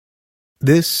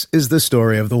This is the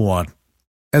story of the one.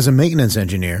 As a maintenance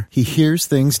engineer, he hears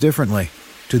things differently.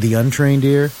 To the untrained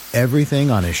ear,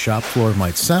 everything on his shop floor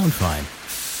might sound fine,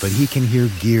 but he can hear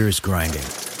gears grinding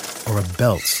or a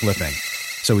belt slipping.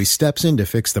 So he steps in to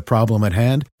fix the problem at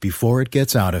hand before it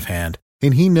gets out of hand.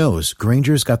 And he knows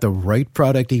Grainger's got the right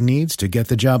product he needs to get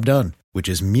the job done, which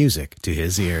is music to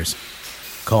his ears.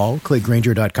 Call, click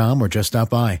Grainger.com, or just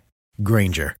stop by.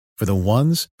 Grainger, for the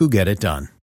ones who get it done.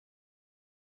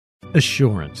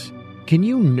 Assurance. Can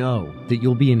you know that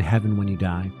you'll be in heaven when you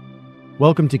die?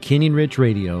 Welcome to Canyon Ridge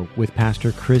Radio with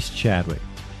Pastor Chris Chadwick,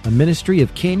 a ministry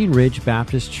of Canyon Ridge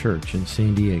Baptist Church in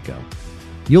San Diego.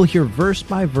 You'll hear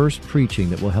verse-by-verse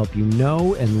preaching that will help you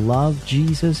know and love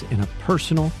Jesus in a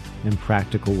personal and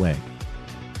practical way.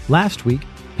 Last week,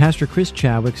 Pastor Chris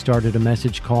Chadwick started a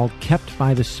message called Kept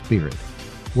by the Spirit.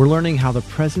 We're learning how the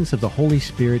presence of the Holy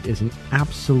Spirit is an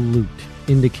absolute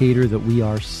indicator that we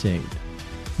are saved.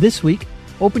 This week,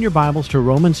 open your Bibles to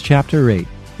Romans chapter 8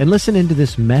 and listen into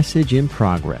this message in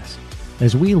progress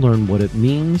as we learn what it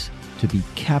means to be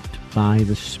kept by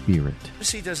the Spirit.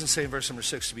 Notice he doesn't say in verse number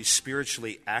 6 to be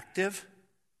spiritually active.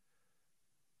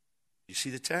 You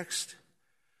see the text?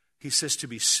 He says to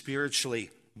be spiritually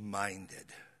minded.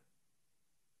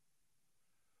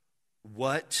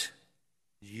 What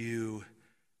you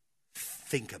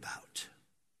think about.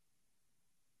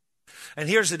 And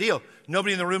here's the deal.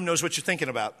 Nobody in the room knows what you're thinking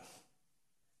about.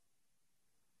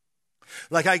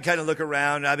 Like, I kind of look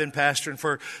around. I've been pastoring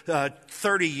for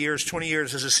 30 years, 20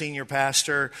 years as a senior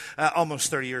pastor,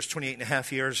 almost 30 years, 28 and a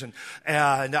half years.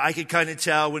 And I could kind of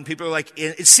tell when people are like,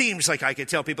 it seems like I could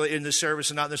tell people in the service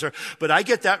and not in the service. But I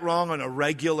get that wrong on a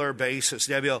regular basis.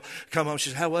 Debbie will come home. She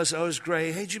says, how was it? Oh, it was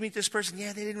great. Hey, did you meet this person?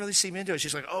 Yeah, they didn't really seem into it.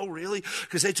 She's like, oh, really?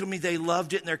 Because they told me they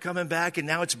loved it and they're coming back and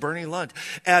now it's burning lunch.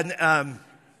 And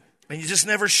you're just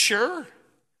never sure.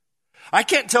 I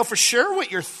can't tell for sure what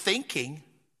you're thinking.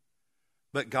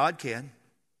 But God can.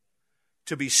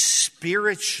 To be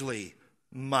spiritually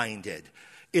minded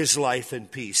is life and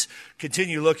peace.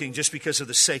 Continue looking just because of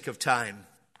the sake of time.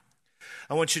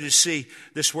 I want you to see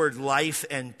this word life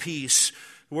and peace.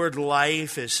 The word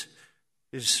life is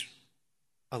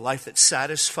a life that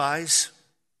satisfies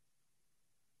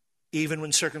even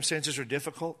when circumstances are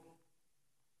difficult,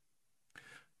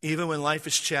 even when life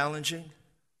is challenging,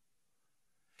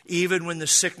 even when the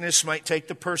sickness might take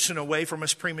the person away from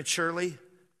us prematurely,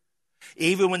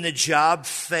 even when the job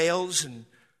fails and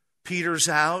peters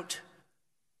out,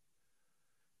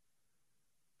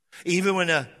 even when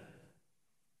a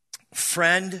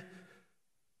friend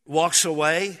walks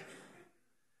away.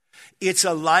 It's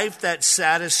a life that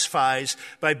satisfies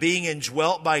by being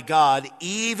indwelt by God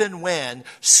even when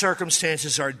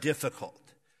circumstances are difficult.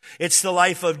 It's the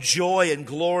life of joy and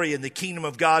glory in the kingdom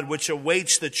of God, which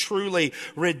awaits the truly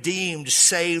redeemed,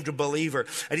 saved believer.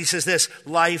 And he says this,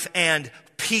 life and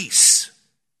peace.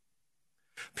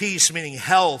 Peace meaning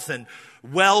health and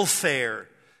welfare,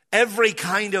 every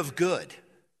kind of good.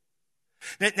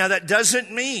 Now that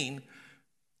doesn't mean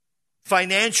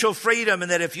financial freedom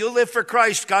and that if you live for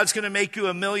Christ, God's going to make you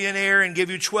a millionaire and give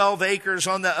you 12 acres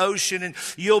on the ocean and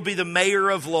you'll be the mayor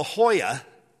of La Jolla.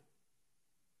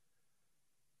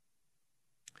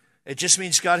 It just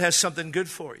means God has something good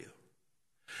for you.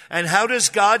 And how does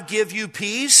God give you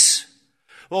peace?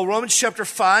 Well, Romans chapter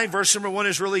 5, verse number 1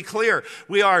 is really clear.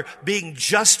 We are being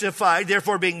justified,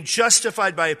 therefore being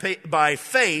justified by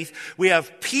faith. We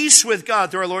have peace with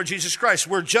God through our Lord Jesus Christ.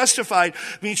 We're justified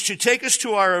means to take us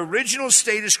to our original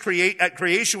state at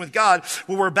creation with God,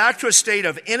 where we're back to a state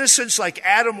of innocence like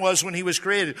Adam was when he was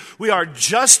created. We are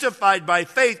justified by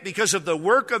faith because of the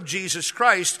work of Jesus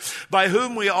Christ, by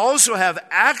whom we also have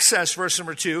access, verse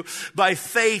number 2, by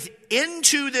faith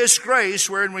into this grace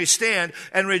wherein we stand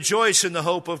and rejoice in the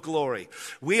hope of glory.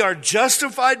 We are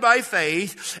justified by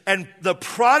faith, and the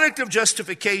product of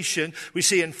justification we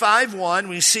see in 5:1,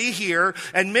 we see here,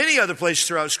 and many other places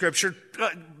throughout Scripture,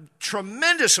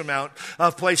 tremendous amount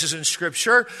of places in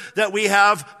Scripture, that we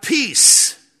have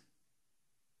peace.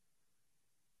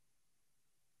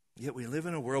 Yet we live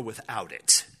in a world without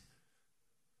it.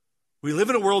 We live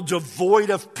in a world devoid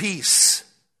of peace.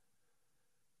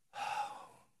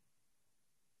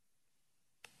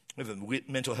 We have a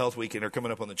mental health weekend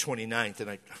coming up on the 29th, and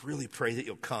I really pray that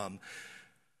you'll come,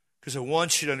 because I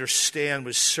want you to understand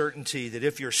with certainty that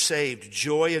if you're saved,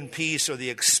 joy and peace are the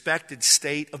expected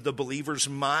state of the believer's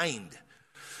mind.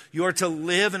 You are to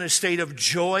live in a state of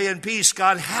joy and peace.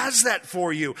 God has that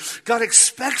for you. God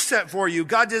expects that for you.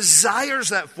 God desires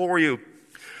that for you.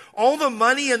 All the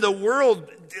money in the world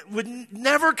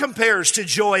never compares to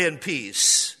joy and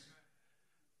peace.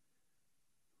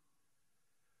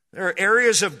 There are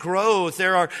areas of growth.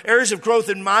 There are areas of growth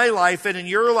in my life and in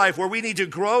your life where we need to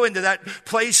grow into that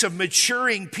place of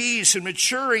maturing peace and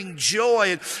maturing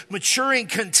joy and maturing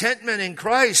contentment in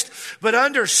Christ. But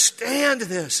understand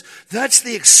this, that's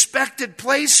the expected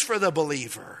place for the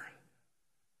believer.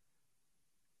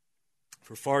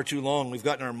 For far too long, we've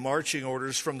gotten our marching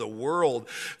orders from the world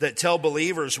that tell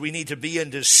believers we need to be in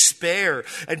despair.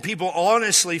 And people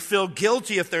honestly feel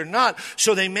guilty if they're not.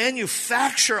 So they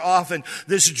manufacture often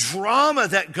this drama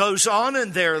that goes on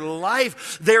in their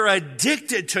life. They're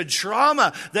addicted to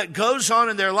drama that goes on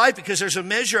in their life because there's a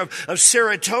measure of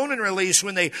serotonin release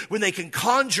when they can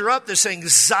conjure up this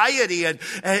anxiety and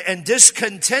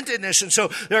discontentedness. And so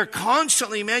they're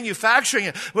constantly manufacturing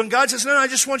it. When God says, no, I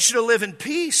just want you to live in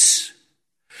peace.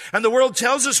 And the world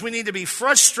tells us we need to be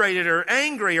frustrated or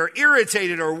angry or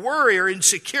irritated or worry or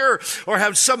insecure or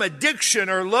have some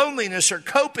addiction or loneliness or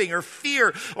coping or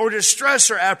fear or distress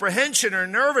or apprehension or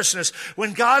nervousness,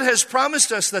 when God has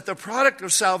promised us that the product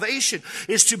of salvation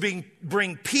is to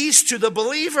bring peace to the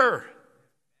believer.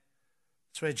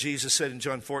 That's why Jesus said in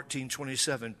John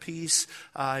 14:27, peace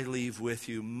I leave with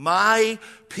you. My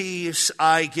peace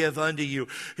I give unto you.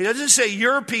 He doesn't say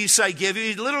your peace I give you.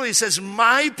 He literally says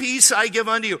my peace I give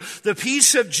unto you. The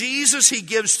peace of Jesus he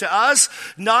gives to us,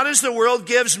 not as the world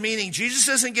gives, meaning Jesus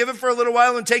doesn't give it for a little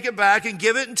while and take it back and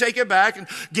give it and take it back and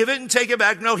give it and take it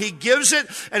back. No, he gives it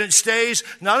and it stays.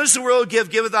 Not as the world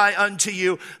giveth I unto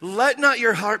you. Let not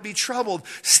your heart be troubled.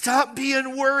 Stop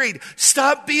being worried.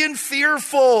 Stop being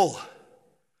fearful.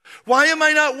 Why am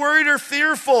I not worried or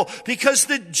fearful? Because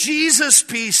the Jesus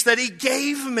peace that he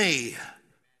gave me.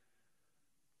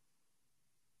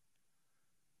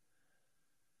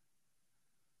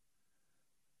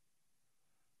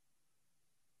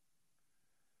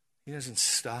 He doesn't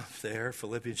stop there.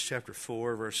 Philippians chapter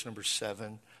 4, verse number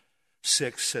 7.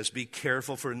 6 says, be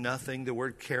careful for nothing. The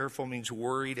word careful means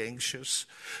worried, anxious.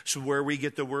 So where we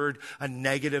get the word a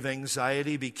negative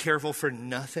anxiety, be careful for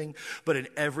nothing, but in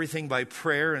everything by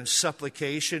prayer and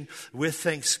supplication with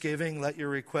thanksgiving, let your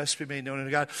requests be made known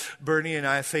unto God. Bernie and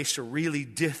I have faced a really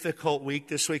difficult week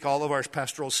this week. All of our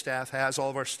pastoral staff has, all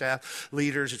of our staff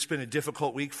leaders. It's been a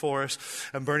difficult week for us.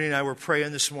 And Bernie and I were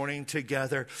praying this morning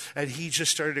together, and he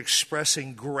just started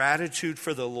expressing gratitude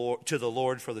for the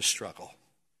Lord for the struggle.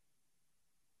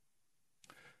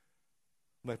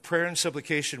 By prayer and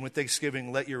supplication with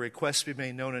thanksgiving, let your requests be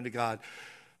made known unto God.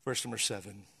 Verse number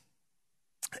 7.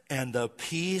 And the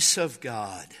peace of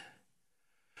God,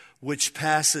 which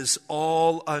passes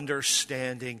all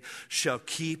understanding, shall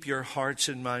keep your hearts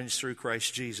and minds through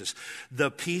Christ Jesus.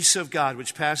 The peace of God,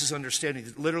 which passes understanding,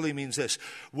 literally means this,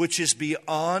 which is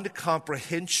beyond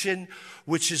comprehension,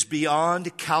 which is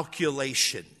beyond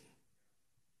calculation.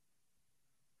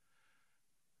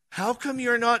 How come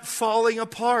you're not falling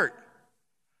apart?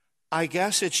 I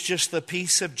guess it's just the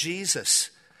peace of Jesus.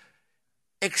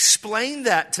 Explain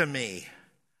that to me.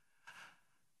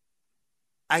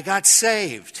 I got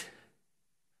saved.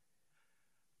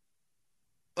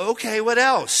 Okay, what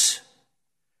else?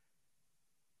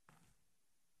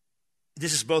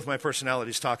 This is both my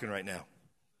personalities talking right now.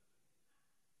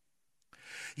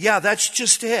 Yeah, that's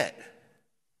just it.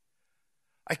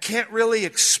 I can't really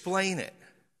explain it.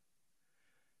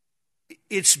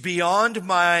 It's beyond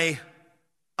my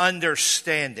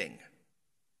understanding.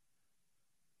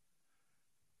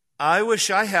 I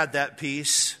wish I had that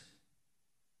peace.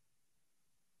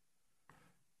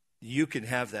 You can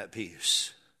have that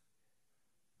peace.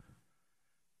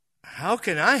 How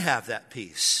can I have that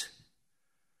peace?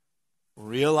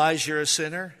 Realize you're a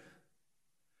sinner.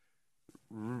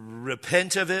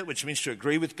 Repent of it, which means to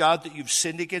agree with God that you've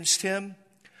sinned against him.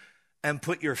 And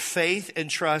put your faith and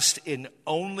trust in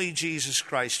only Jesus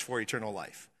Christ for eternal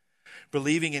life.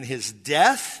 Believing in his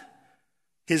death,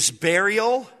 his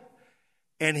burial,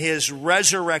 and his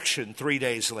resurrection 3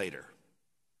 days later.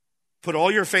 Put all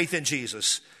your faith in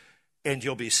Jesus, and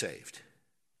you'll be saved.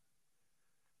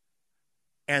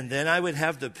 And then I would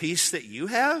have the peace that you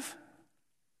have?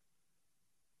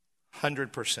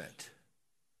 100%.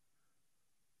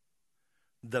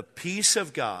 The peace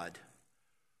of God,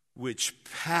 which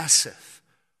passeth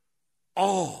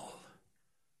all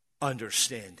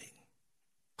understanding.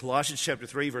 Colossians chapter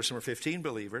 3, verse number 15,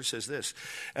 believers, says this,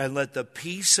 and let the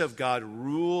peace of God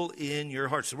rule in your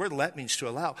hearts. The word let means to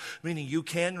allow, meaning you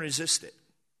can resist it.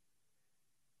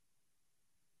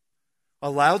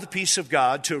 Allow the peace of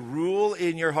God to rule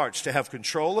in your hearts, to have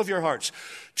control of your hearts,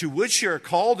 to which you're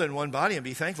called in one body, and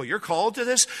be thankful. You're called to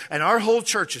this, and our whole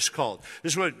church is called.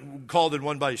 This is what called in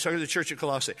one body. Starting with the church at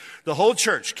Colossae. The whole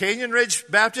church, Canyon Ridge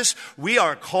Baptist, we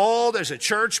are called as a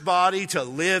church body to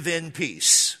live in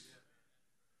peace.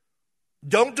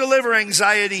 Don't deliver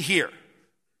anxiety here,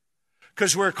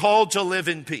 because we're called to live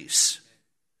in peace.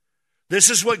 This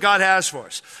is what God has for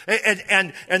us.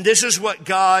 And this is what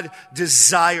God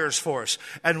desires for us.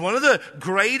 And one of the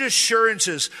great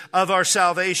assurances of our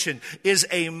salvation is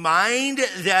a mind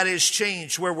that is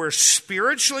changed, where we're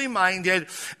spiritually minded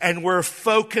and we're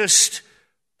focused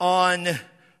on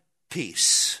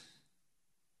peace.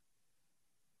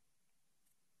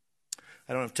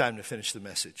 I don't have time to finish the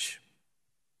message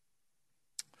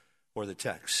or the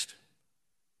text.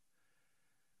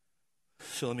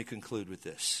 So let me conclude with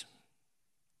this.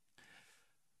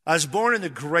 I was born in the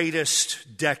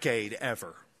greatest decade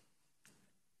ever.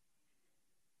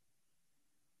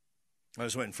 I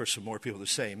was waiting for some more people to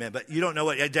say amen, but you don't know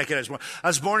what decade I was born. I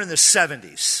was born in the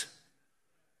 70s.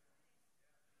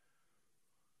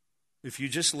 If you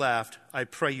just laughed, I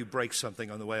pray you break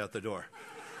something on the way out the door.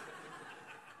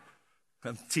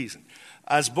 I'm teasing.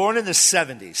 I was born in the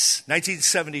 70s,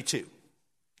 1972.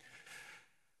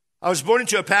 I was born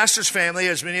into a pastor's family,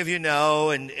 as many of you know,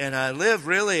 and I lived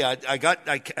really, I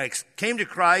came to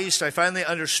Christ. I finally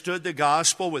understood the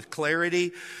gospel with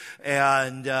clarity,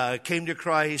 and came to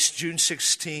Christ June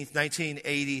 16th,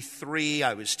 1983.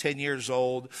 I was 10 years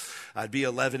old. I'd be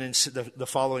 11 in the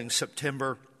following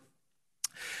September.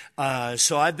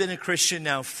 So I've been a Christian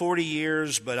now 40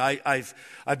 years, but I've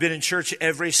been in church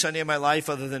every Sunday of my life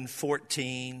other than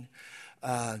 14.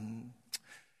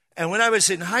 And when I was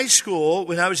in high school,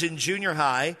 when I was in junior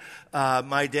high,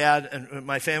 my dad and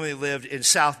my family lived in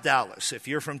South Dallas. If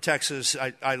you're from Texas,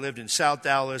 I lived in South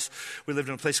Dallas. We lived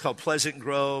in a place called Pleasant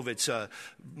Grove. It's a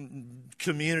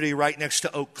community right next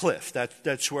to Oak Cliff.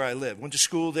 That's where I lived. Went to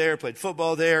school there, played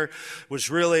football there,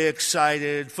 was really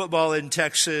excited. Football in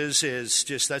Texas is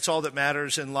just, that's all that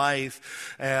matters in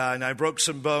life. And I broke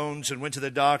some bones and went to the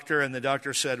doctor, and the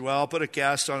doctor said, well, I'll put a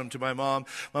cast on him, to my mom.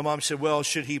 My mom said, well,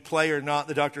 should he play or not?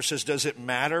 The doctor says, does it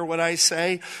matter what I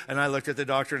say? And I looked at the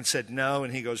doctor and said, no.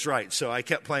 And he goes, right. So I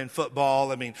kept playing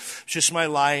football. I mean, it's just my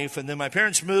life. And then my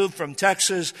parents moved from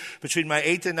Texas between my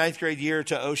 8th and 9th grade year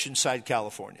to Oceanside,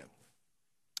 California,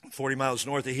 40 miles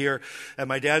north of here. And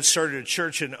my dad started a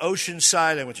church in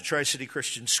Oceanside. I went to Tri-City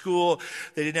Christian School.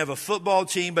 They didn't have a football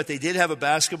team, but they did have a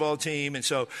basketball team. And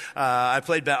so I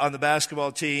played on the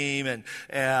basketball team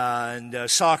and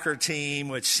soccer team,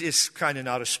 which is kind of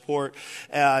not a sport.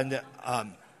 And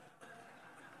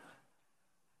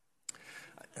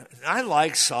I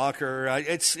like soccer. I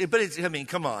mean,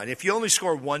 come on. If you only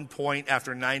score 1 point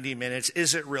after 90 minutes,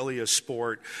 is it really a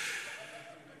sport?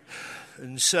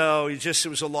 And so it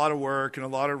was a lot of work and a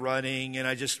lot of running, and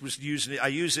I just was using it. I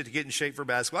used it to get in shape for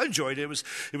basketball. I enjoyed it.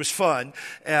 It was fun.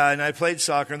 And I played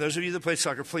soccer. And those of you that play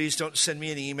soccer, please don't send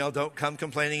me an email. Don't come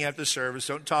complaining after service.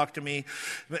 Don't talk to me.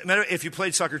 If you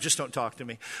played soccer, just don't talk to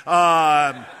me.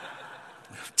 I'm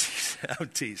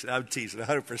teasing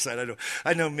 100%.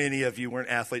 I know many of you weren't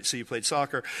athletes, so you played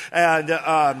soccer. And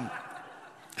it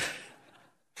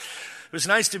was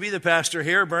nice to be the pastor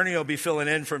here. Bernie will be filling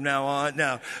in from now on.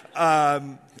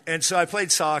 And so I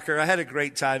played soccer. I had a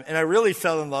great time. And I really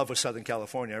fell in love with Southern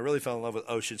California. I really fell in love with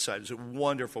Oceanside. It was a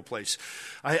wonderful place.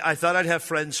 I thought I'd have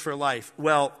friends for life.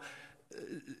 Well,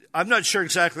 I'm not sure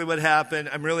exactly what happened.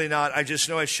 I'm really not. I just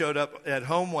know I showed up at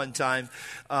home one time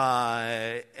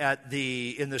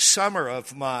in the summer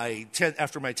of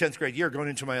after my 10th grade year, going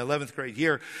into my 11th grade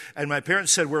year. And my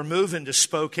parents said, we're moving to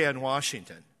Spokane,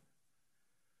 Washington.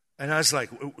 And I was like,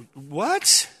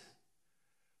 what?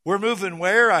 We're moving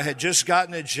where? I had just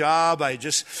gotten a job. I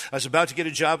was about to get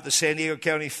a job at the San Diego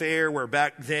County Fair, where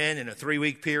back then in a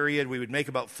 3-week period, we would make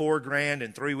about $4,000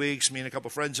 in 3 weeks, me and a couple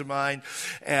friends of mine.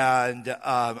 And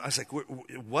I was like,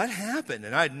 what happened?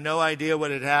 And I had no idea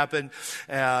what had happened.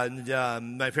 And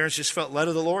my parents just felt led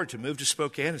of the Lord to move to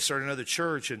Spokane and start another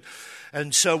church.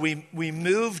 And so we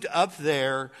moved up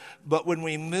there. But when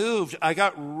we moved, I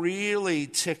got really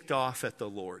ticked off at the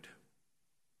Lord.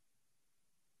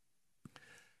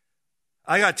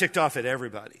 I got ticked off at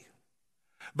everybody.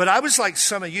 But I was like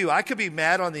some of you. I could be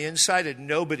mad on the inside and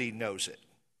nobody knows it.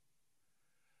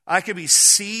 I could be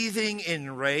seething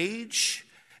in rage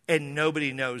and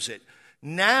nobody knows it.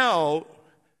 Now,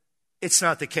 it's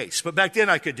not the case. But back then,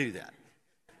 I could do that.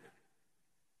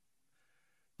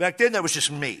 Back then, that was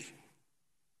just me.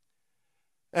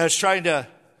 I was trying to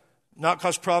not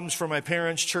cause problems for my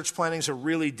parents. Church planning is a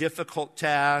really difficult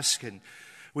task, and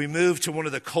we moved to one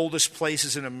of the coldest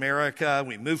places in America.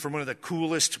 We moved from one of the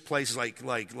coolest places, like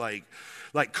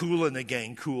Kool and the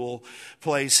Gang cool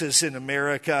places in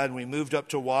America, and we moved up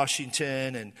to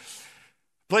Washington and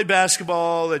played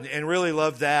basketball and really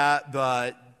loved that.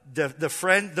 But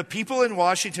the people in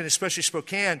Washington, especially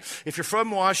Spokane, if you're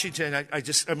from Washington,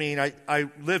 I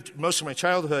lived most of my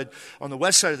childhood on the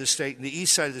west side of the state and the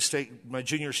east side of the state, my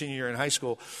junior, senior year in high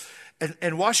school.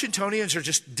 And Washingtonians are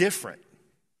just different.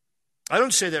 I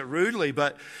don't say that rudely,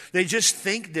 but they just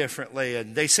think differently,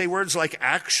 and they say words like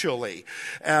actually,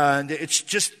 and it's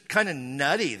just kind of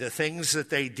nutty, the things that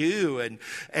they do, and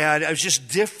it was just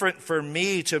different for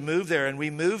me to move there, and we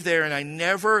moved there, and I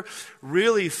never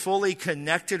really fully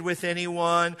connected with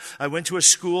anyone. I went to a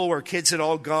school where kids had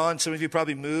all gone. Some of you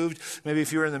probably moved, maybe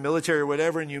if you were in the military or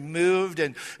whatever, and you moved,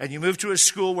 and you moved to a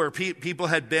school where people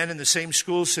had been in the same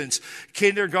school since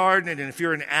kindergarten, and if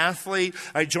you're an athlete,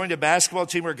 I joined a basketball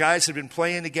team where guys had been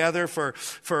playing together for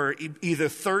either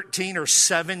 13 or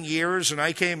 7 years, and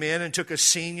I came in and took a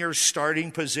senior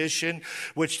starting position,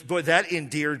 which, boy, that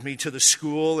endeared me to the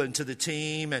school and to the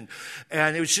team, and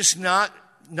it was just not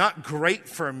great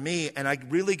for me, and I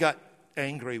really got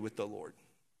angry with the Lord,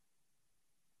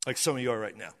 like some of you are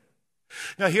right now.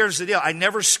 Now, here's the deal. I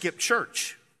never skipped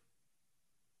church.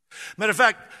 Matter of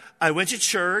fact, I went to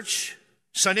church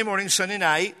Sunday morning, Sunday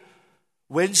night,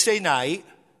 Wednesday night.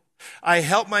 I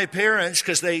helped my parents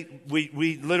because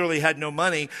we literally had no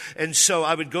money, and so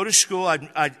I would go to school.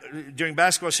 During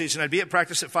basketball season, I'd be at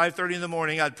practice at 5:30 in the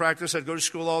morning. I'd practice. I'd go to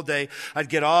school all day. I'd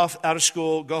get out of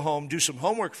school, go home, do some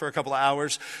homework for a couple of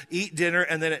hours, eat dinner,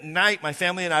 and then at night, my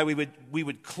family and I we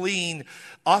would clean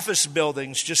office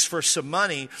buildings just for some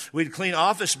money. We'd clean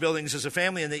office buildings as a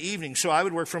family in the evening. So I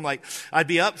would work from I'd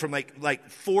be up from like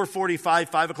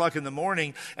 4:45, 5 o'clock in the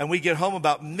morning, and we'd get home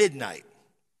about midnight.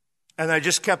 And I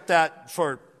just kept that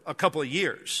for a couple of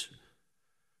years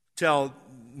till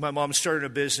my mom started a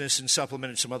business and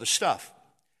supplemented some other stuff.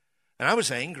 And I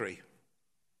was angry.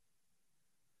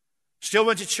 Still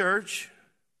went to church.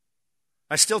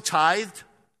 I still tithed.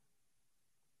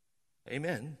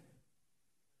 Amen.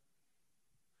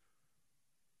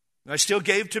 I still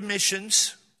gave to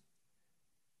missions.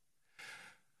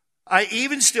 I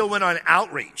even still went on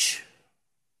outreach.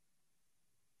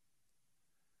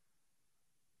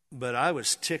 But I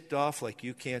was ticked off like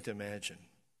you can't imagine.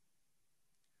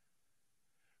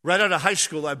 Right out of high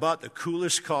school, I bought the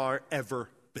coolest car ever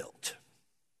built.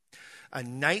 A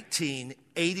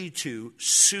 1982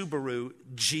 Subaru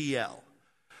GL.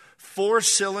 4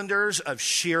 cylinders of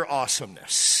sheer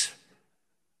awesomeness.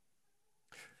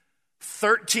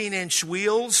 13-inch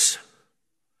wheels.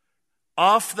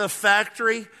 Off the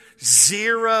factory,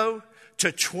 0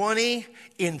 to 20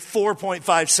 in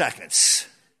 4.5 seconds.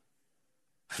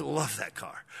 I love that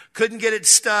car. Couldn't get it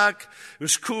stuck. It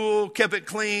was cool, kept it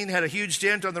clean, had a huge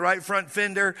dent on the right front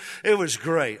fender. It was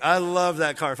great. I love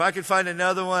that car. If I could find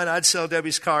another one, I'd sell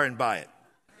Debbie's car and buy it.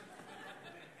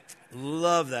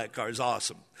 Love that car. It's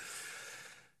awesome.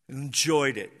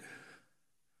 Enjoyed it.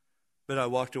 But I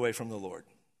walked away from the Lord.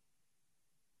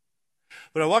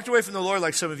 But I walked away from the Lord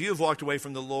like some of you have walked away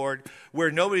from the Lord, where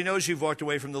nobody knows you've walked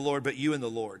away from the Lord but you and the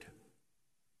Lord.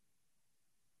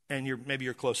 And maybe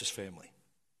your closest family.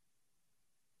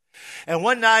 And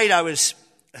one night I was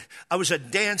a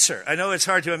dancer. I know it's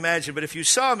hard to imagine, but if you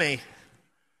saw me,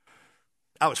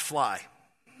 I was fly.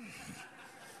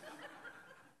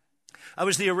 I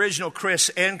was the original Chris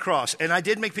and Cross, and I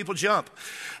did make people jump.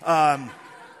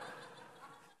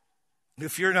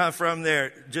 If you're not from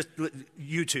there, just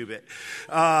YouTube it.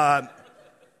 And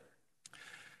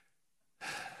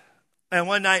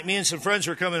one night, me and some friends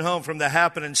were coming home from the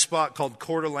happening spot called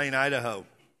Coeur d'Alene, Idaho.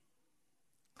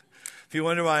 If you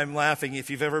wonder why I'm laughing, if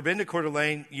you've ever been to Coeur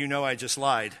d'Alene, you know I just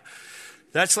lied.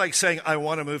 That's like saying, I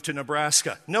want to move to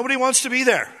Nebraska. Nobody wants to be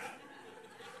there.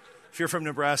 If you're from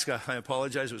Nebraska, I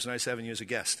apologize. It was nice having you as a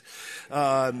guest.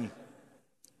 And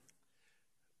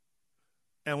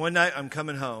one night, I'm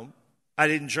coming home. I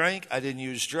didn't drink. I didn't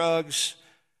use drugs.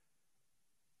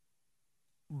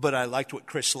 But I liked what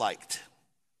Chris liked.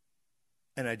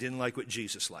 And I didn't like what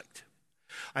Jesus liked.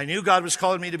 I knew God was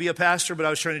calling me to be a pastor, but I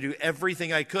was trying to do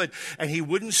everything I could. And he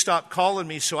wouldn't stop calling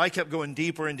me, so I kept going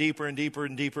deeper and deeper and deeper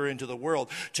and deeper into the world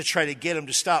to try to get him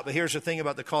to stop. But here's the thing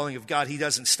about the calling of God. He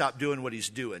doesn't stop doing what he's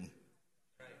doing.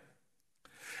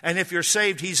 And if you're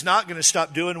saved, he's not going to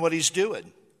stop doing what he's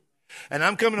doing. And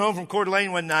I'm coming home from Coeur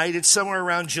d'Alene one night. It's somewhere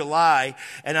around July.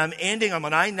 And I'm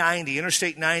on I-90,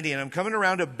 Interstate 90. And I'm coming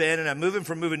around a bend. And I'm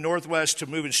moving northwest to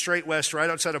moving straight west right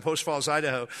outside of Post Falls,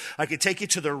 Idaho. I could take you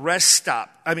to the rest stop.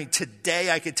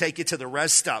 Today I could take you to the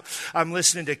rest stop. I'm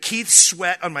listening to Keith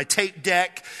Sweat on my tape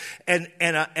deck. And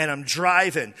I'm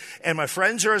driving. And my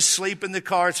friends are asleep in the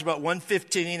car. It's about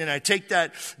 1:15. And I take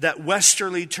that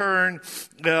westerly turn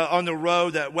on the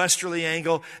road, that westerly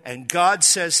angle. And God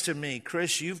says to me,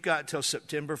 Chris, you've got got till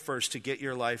September 1st to get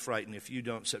your life right, and if you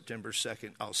don't, September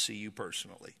 2nd, I'll see you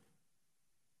personally.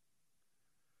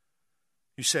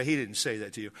 You say, he didn't say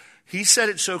that to you. He said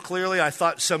it so clearly, I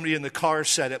thought somebody in the car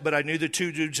said it, but I knew the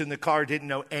two dudes in the car didn't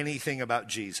know anything about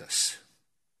Jesus.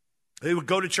 They would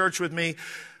go to church with me.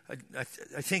 I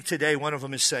think today one of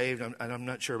them is saved, and I'm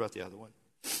not sure about the other one.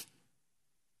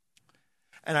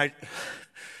 And I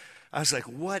was like,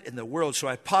 what in the world? So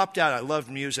I popped out. I loved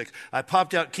music. I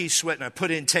popped out Keith Sweat, and I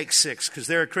put in Take 6, because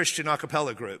they're a Christian a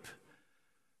cappella group.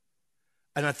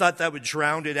 And I thought that would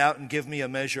drown it out and give me a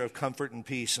measure of comfort and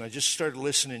peace. And I just started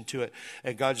listening to it.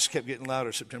 And God just kept getting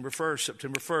louder. September 1st,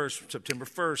 September 1st, September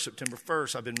 1st, September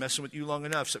 1st. I've been messing with you long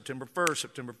enough. September 1st,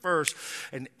 September 1st.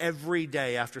 And every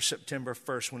day after September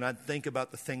 1st, when I think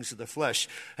about the things of the flesh,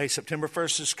 hey, September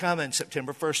 1st is coming.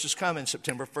 September 1st is coming.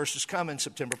 September 1st is coming.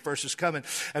 September 1st is coming.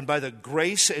 And by the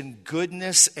grace and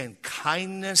goodness and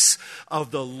kindness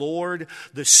of the Lord,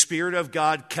 the Spirit of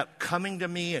God kept coming to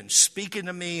me and speaking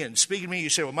to me and speaking to me. You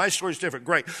say, well, my story's different.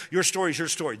 Great. Your story's your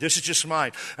story. This is just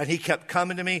mine. And he kept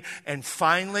coming to me. And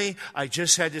finally, I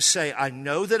just had to say, I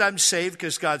know that I'm saved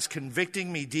because God's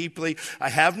convicting me deeply. I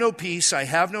have no peace. I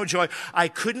have no joy. I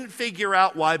couldn't figure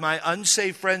out why my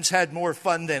unsaved friends had more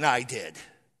fun than I did.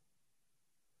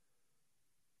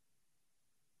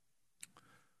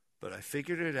 But I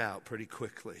figured it out pretty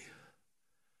quickly.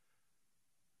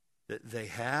 That they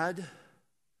had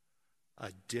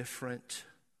a different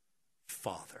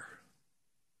father.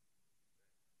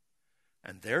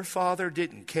 And their father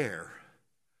didn't care,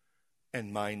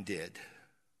 and mine did.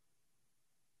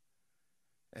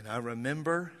 And I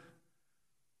remember,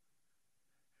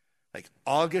 like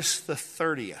August the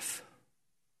 30th,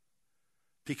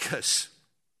 because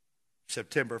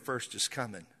September 1st is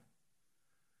coming,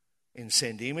 in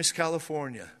San Dimas,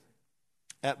 California,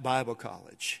 at Bible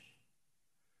college,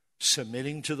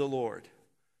 submitting to the Lord.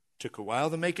 Took a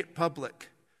while to make it public.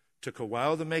 Took a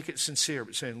while to make it sincere,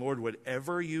 but saying, Lord,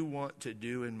 whatever you want to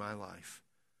do in my life,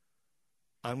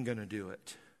 I'm going to do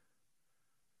it.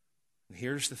 And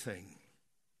here's the thing.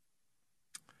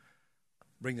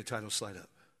 Bring the title slide up.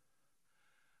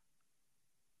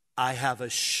 I have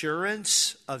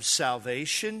assurance of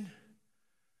salvation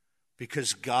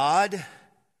because God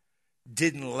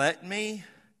didn't let me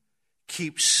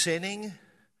keep sinning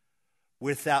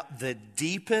without the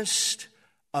deepest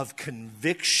of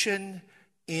conviction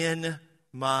in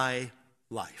my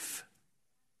life.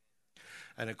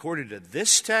 And according to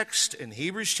this text in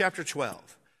Hebrews chapter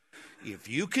 12, if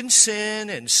you can sin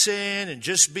and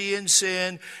just be in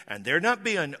sin, and there not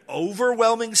be an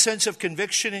overwhelming sense of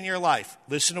conviction in your life,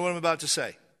 listen to what I'm about to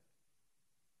say.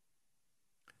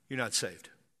 You're not saved.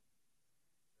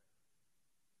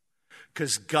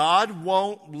 Because God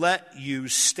won't let you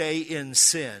stay in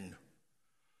sin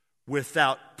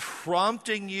without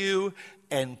prompting you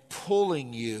and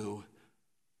pulling you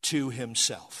to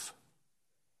himself.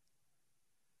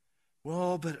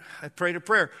 Well, but I prayed a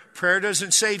prayer. Prayer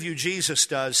doesn't save you. Jesus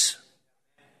does.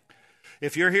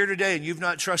 If you're here today and you've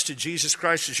not trusted Jesus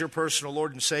Christ as your personal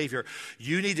Lord and Savior,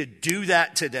 you need to do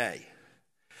that today.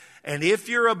 And if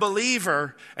you're a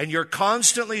believer and you're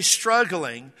constantly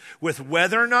struggling with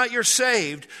whether or not you're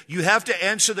saved, you have to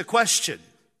answer the question,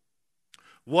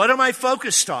 what am I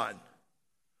focused on?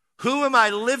 Who am I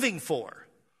living for?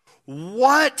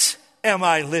 What am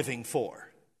I living for?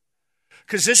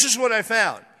 Because this is what I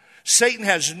found. Satan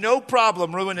has no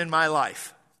problem ruining my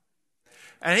life.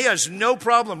 And he has no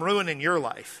problem ruining your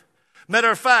life.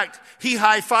 Matter of fact, he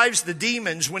high-fives the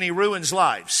demons when he ruins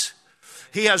lives.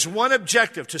 He has one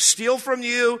objective, to steal from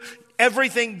you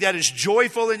everything that is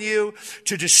joyful in you,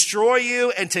 to destroy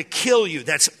you, and to kill you.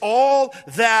 That's all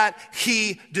that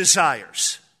he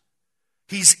desires.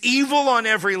 He's evil on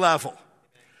every level.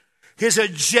 His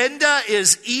agenda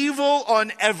is evil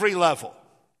on every level.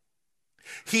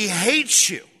 He hates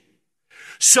you.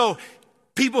 So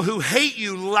people who hate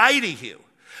you lie to you.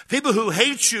 People who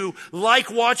hate you like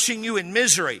watching you in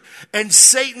misery. And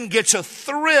Satan gets a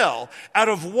thrill out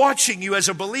of watching you as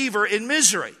a believer in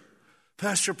misery.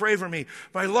 Pastor, pray for me.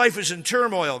 My life is in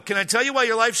turmoil. Can I tell you why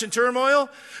your life's in turmoil?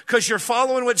 Because you're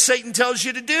following what Satan tells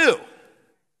you to do.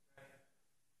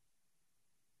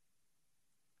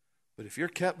 But if you're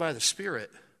kept by the Spirit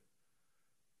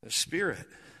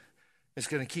is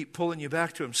going to keep pulling you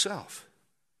back to himself.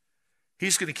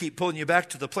 He's going to keep pulling you back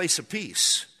to the place of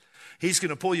peace. He's going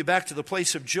to pull you back to the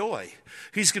place of joy.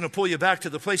 He's going to pull you back to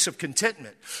the place of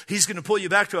contentment. He's going to pull you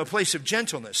back to a place of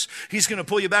gentleness. He's going to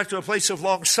pull you back to a place of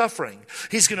long suffering.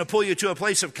 He's going to pull you to a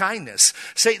place of kindness.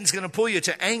 Satan's going to pull you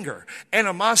to anger,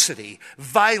 animosity,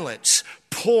 violence,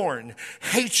 porn,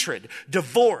 hatred,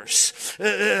 divorce,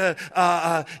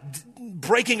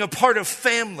 breaking apart of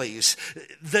families,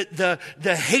 the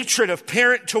hatred of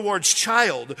parent towards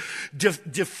child,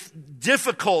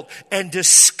 difficult and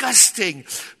disgusting,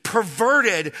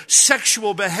 perverted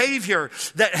sexual behavior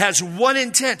that has one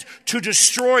intent: to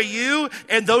destroy you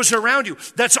and those around you.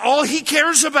 That's all he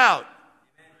cares about.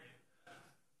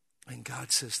 And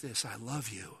God says this: I love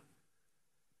you.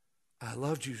 I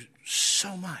loved you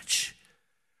so much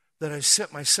that I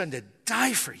sent my son to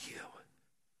die for you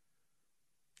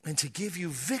and to give you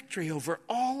victory over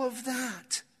all of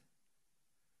that.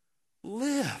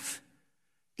 Live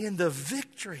in the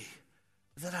victory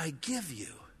that I give you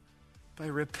by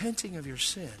repenting of your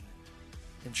sin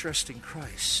and trusting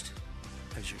Christ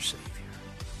as your Savior.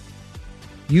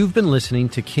 You've been listening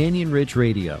to Canyon Ridge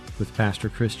Radio with Pastor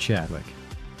Chris Chadwick.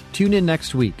 Tune in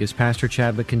next week as Pastor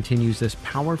Chadwick continues this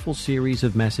powerful series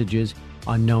of messages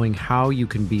on knowing how you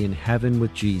can be in heaven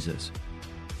with Jesus.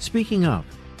 Speaking of,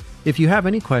 if you have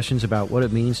any questions about what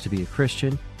it means to be a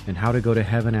Christian and how to go to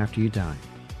heaven after you die,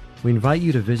 we invite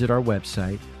you to visit our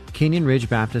website,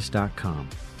 canyonridgebaptist.com,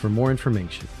 for more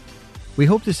information. We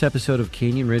hope this episode of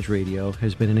Canyon Ridge Radio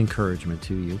has been an encouragement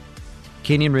to you.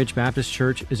 Canyon Ridge Baptist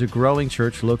Church is a growing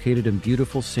church located in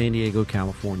beautiful San Diego,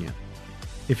 California.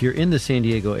 If you're in the San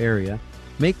Diego area,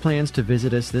 make plans to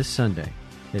visit us this Sunday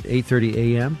at 8:30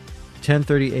 a.m.,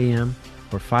 10:30 a.m.,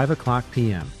 or 5 o'clock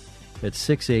p.m. at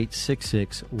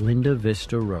 6866 Linda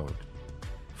Vista Road.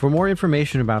 For more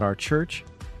information about our church,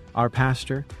 our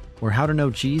pastor, or how to know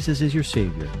Jesus is your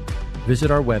Savior, visit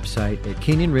our website at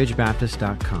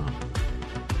canyonridgebaptist.com.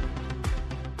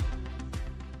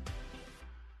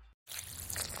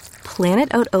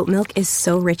 Planet Oat oat milk is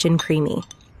so rich and creamy.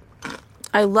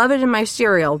 I love it in my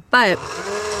cereal, but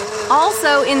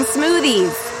also in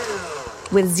smoothies.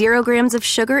 With 0 grams of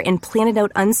sugar in Planet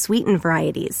Oat unsweetened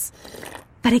varieties.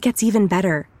 But it gets even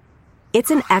better.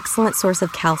 It's an excellent source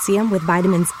of calcium with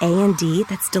vitamins A and D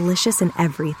that's delicious in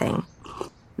everything.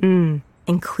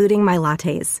 Including my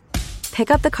lattes.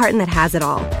 Pick up the carton that has it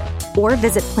all. Or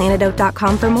visit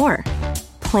planetoat.com for more.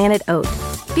 Planet Oat.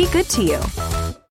 Be good to you.